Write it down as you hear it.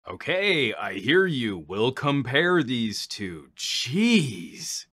Okay, I hear you. We'll compare these two.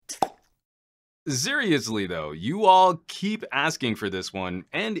 Jeez. Seriously though, you all keep asking for this one,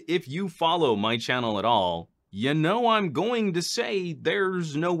 and if you follow my channel at all, you know I'm going to say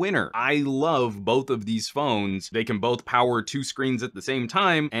there's no winner. I love both of these phones. They can both power two screens at the same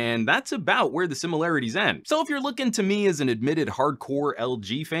time, and that's about where the similarities end. So if you're looking to me as an admitted hardcore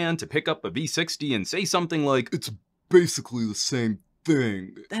LG fan to pick up a V60 and say something like, "It's basically the same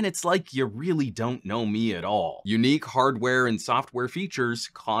thing," then it's like you really don't know me at all. Unique hardware and software features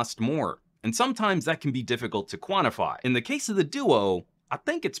cost more, and sometimes that can be difficult to quantify. In the case of the Duo, I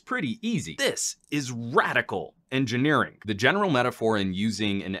think it's pretty easy. This is radical engineering. The general metaphor in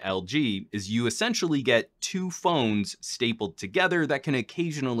using an LG is you essentially get two phones stapled together that can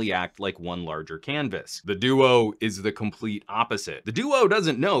occasionally act like one larger canvas. The Duo is the complete opposite. The Duo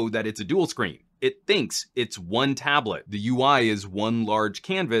doesn't know that it's a dual screen. It thinks it's one tablet. The UI is one large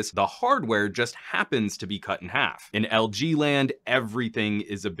canvas. The hardware just happens to be cut in half. In LG land, everything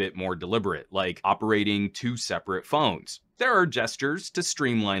is a bit more deliberate, like operating two separate phones. There are gestures to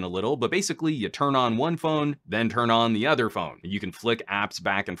streamline a little, but basically you turn on one phone, then turn on the other phone. You can flick apps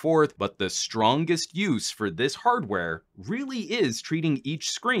back and forth, but the strongest use for this hardware really is treating each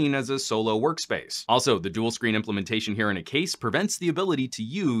screen as a solo workspace. Also, the dual screen implementation here in a case prevents the ability to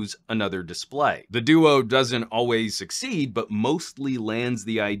use another display. The Duo doesn't always succeed, but mostly lands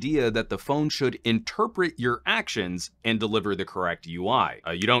the idea that the phone should interpret your actions and deliver the correct UI.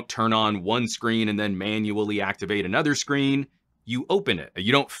 You don't turn on one screen and then manually activate another screen. You open it.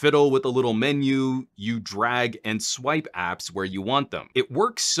 You don't fiddle with a little menu, you drag and swipe apps where you want them. It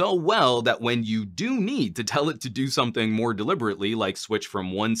works so well that when you do need to tell it to do something more deliberately, like switch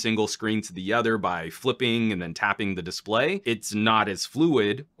from one single screen to the other by flipping and then tapping the display, it's not as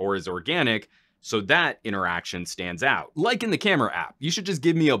fluid or as organic, so that interaction stands out. Like in the camera app, you should just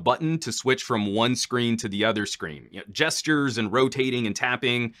give me a button to switch from one screen to the other screen. Gestures and rotating and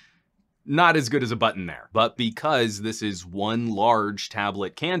tapping, not as good as a button there. But because this is one large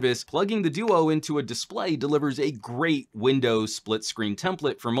tablet canvas, plugging the Duo into a display delivers a great Windows split screen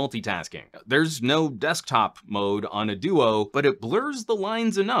template for multitasking. There's no desktop mode on a Duo, but it blurs the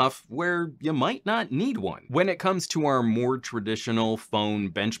lines enough where you might not need one. When it comes to our more traditional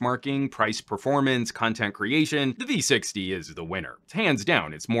phone benchmarking, price performance, content creation, the V60 is the winner. Hands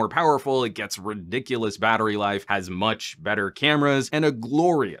down, it's more powerful, it gets ridiculous battery life, has much better cameras, and a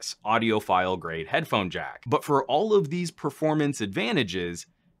glorious audio file grade headphone jack. But for all of these performance advantages,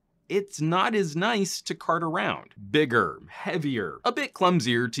 it's not as nice to cart around. Bigger, heavier, a bit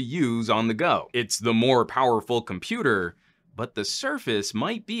clumsier to use on the go. It's the more powerful computer, but the Surface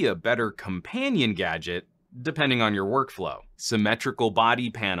might be a better companion gadget depending on your workflow. Symmetrical body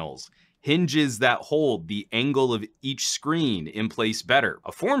panels, hinges that hold the angle of each screen in place better,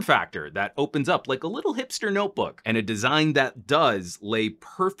 a form factor that opens up like a little hipster notebook, and a design that does lay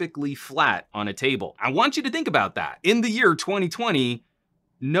perfectly flat on a table. I want you to think about that. In the year 2020,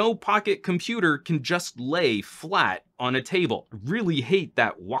 no pocket computer can just lay flat on a table. I really hate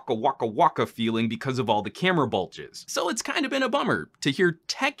that waka waka waka feeling because of all the camera bulges. So it's kind of been a bummer to hear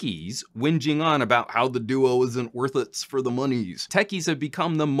techies whinging on about how the Duo isn't worth it for the monies. Techies have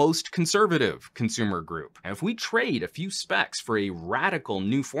become the most conservative consumer group. And if we trade a few specs for a radical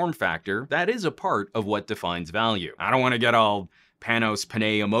new form factor, that is a part of what defines value. I don't want to get all Panos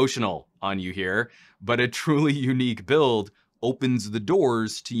Panay emotional on you here, but a truly unique build opens the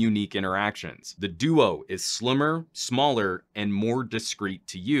doors to unique interactions. The Duo is slimmer, smaller, and more discreet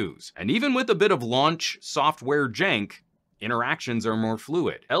to use. And even with a bit of launch software jank, interactions are more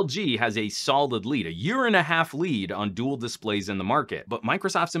fluid. LG has a solid lead, a year-and-a-half lead on dual displays in the market, but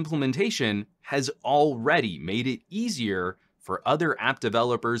Microsoft's implementation has already made it easier for other app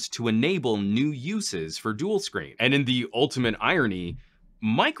developers to enable new uses for dual screen. And in the ultimate irony,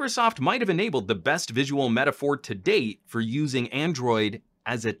 Microsoft might have enabled the best visual metaphor to date for using Android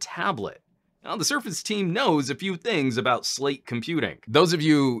as a tablet. Now, the Surface team knows a few things about slate computing. Those of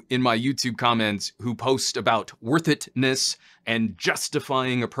you in my YouTube comments who post about worth itness and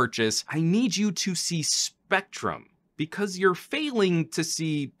justifying a purchase, I need you to see spectrum because you're failing to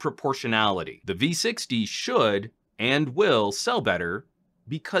see proportionality. The V60 should and will sell better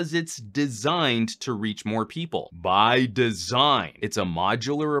because it's designed to reach more people. By design, it's a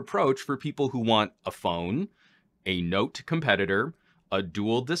modular approach for people who want a phone, a Note competitor, a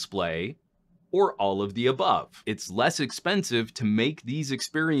dual display, or all of the above. It's less expensive to make these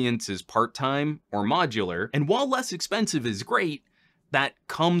experiences part-time or modular, and while less expensive is great, that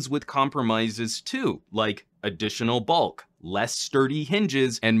comes with compromises too, like additional bulk, less sturdy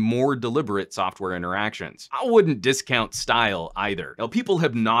hinges, and more deliberate software interactions. I wouldn't discount style either. Now, people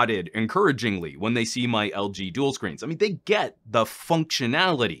have nodded encouragingly when they see my LG dual screens. I mean, they get the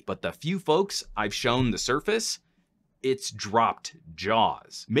functionality, but the few folks I've shown the Surface, it's dropped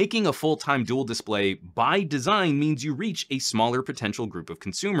jaws. Making a full-time dual display by design means you reach a smaller potential group of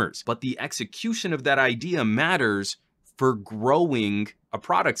consumers, but the execution of that idea matters for growing a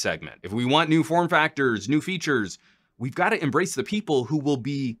product segment. If we want new form factors, new features, we've got to embrace the people who will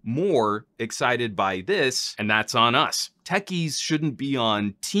be more excited by this, and that's on us. Techies shouldn't be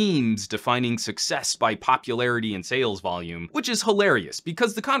on teams defining success by popularity and sales volume, which is hilarious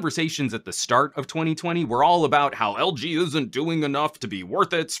because the conversations at the start of 2020 were all about how LG isn't doing enough to be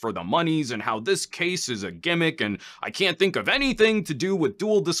worth it for the monies and how this case is a gimmick and I can't think of anything to do with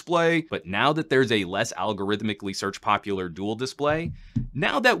dual display. But now that there's a less algorithmically search popular dual display,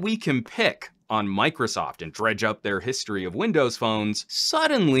 now that we can pick on Microsoft and dredge up their history of Windows phones,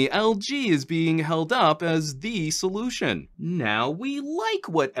 suddenly LG is being held up as the solution. Now we like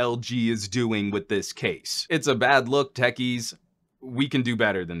what LG is doing with this case. It's a bad look, techies. We can do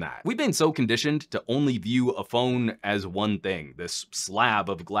better than that. We've been so conditioned to only view a phone as one thing, this slab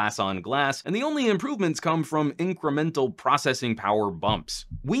of glass on glass, and the only improvements come from incremental processing power bumps.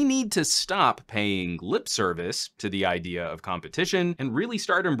 We need to stop paying lip service to the idea of competition and really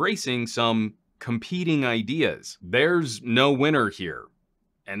start embracing some competing ideas. There's no winner here,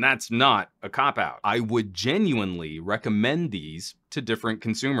 and that's not a cop-out. I would genuinely recommend these to different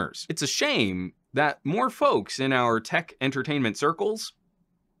consumers. It's a shame that more folks in our tech entertainment circles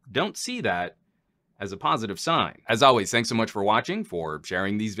don't see that as a positive sign. As always, thanks so much for watching, for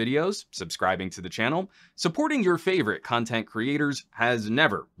sharing these videos, subscribing to the channel. Supporting your favorite content creators has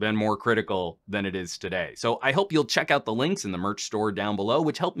never been more critical than it is today. So I hope you'll check out the links in the merch store down below,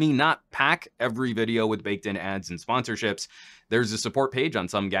 which help me not pack every video with baked in ads and sponsorships. There's a support page on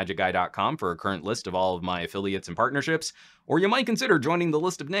SomeGadgetGuy.com for a current list of all of my affiliates and partnerships, or you might consider joining the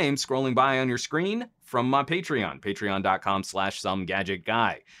list of names scrolling by on your screen from my Patreon,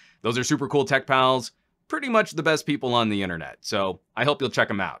 patreon.com/SomeGadgetGuy. Those are super cool tech pals, pretty much the best people on the internet, so I hope you'll check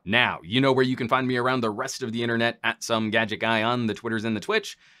them out. Now, you know where you can find me around the rest of the internet, at SomeGadgetGuy on the Twitters and the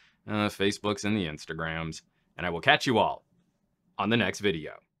Twitch, Facebooks and the Instagrams, and I will catch you all on the next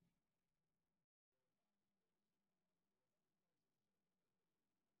video.